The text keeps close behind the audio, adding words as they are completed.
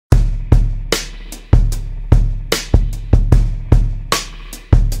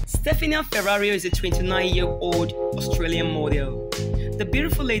Stefania Ferrario is a 29-year-old Australian model. The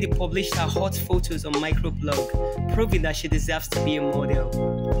beautiful lady published her hot photos on microblog, proving that she deserves to be a model.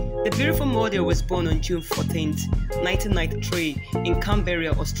 The beautiful model was born on June 14, 1993 in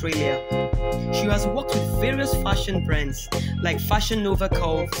Canberra, Australia. She has worked with various fashion brands like Fashion Nova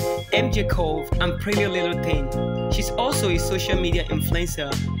Cove, MJ Cove, and Pretty Little Thing. She's also a social media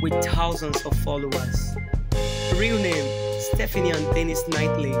influencer with thousands of followers. Real name: Stephanie and Dennis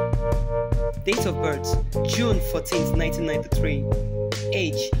Knightley. Date of birth: June 14, 1993.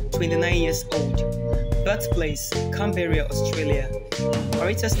 Age: 29 years old. Birthplace: Canberra, Australia.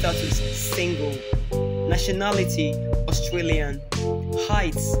 Marital status: single. Nationality: Australian.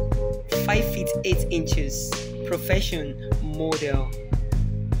 Height: 5 feet 8 inches. Profession: model.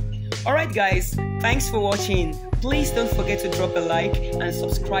 Alright guys, thanks for watching. Please don't forget to drop a like and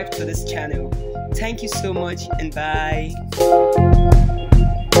subscribe to this channel. Thank you so much and bye.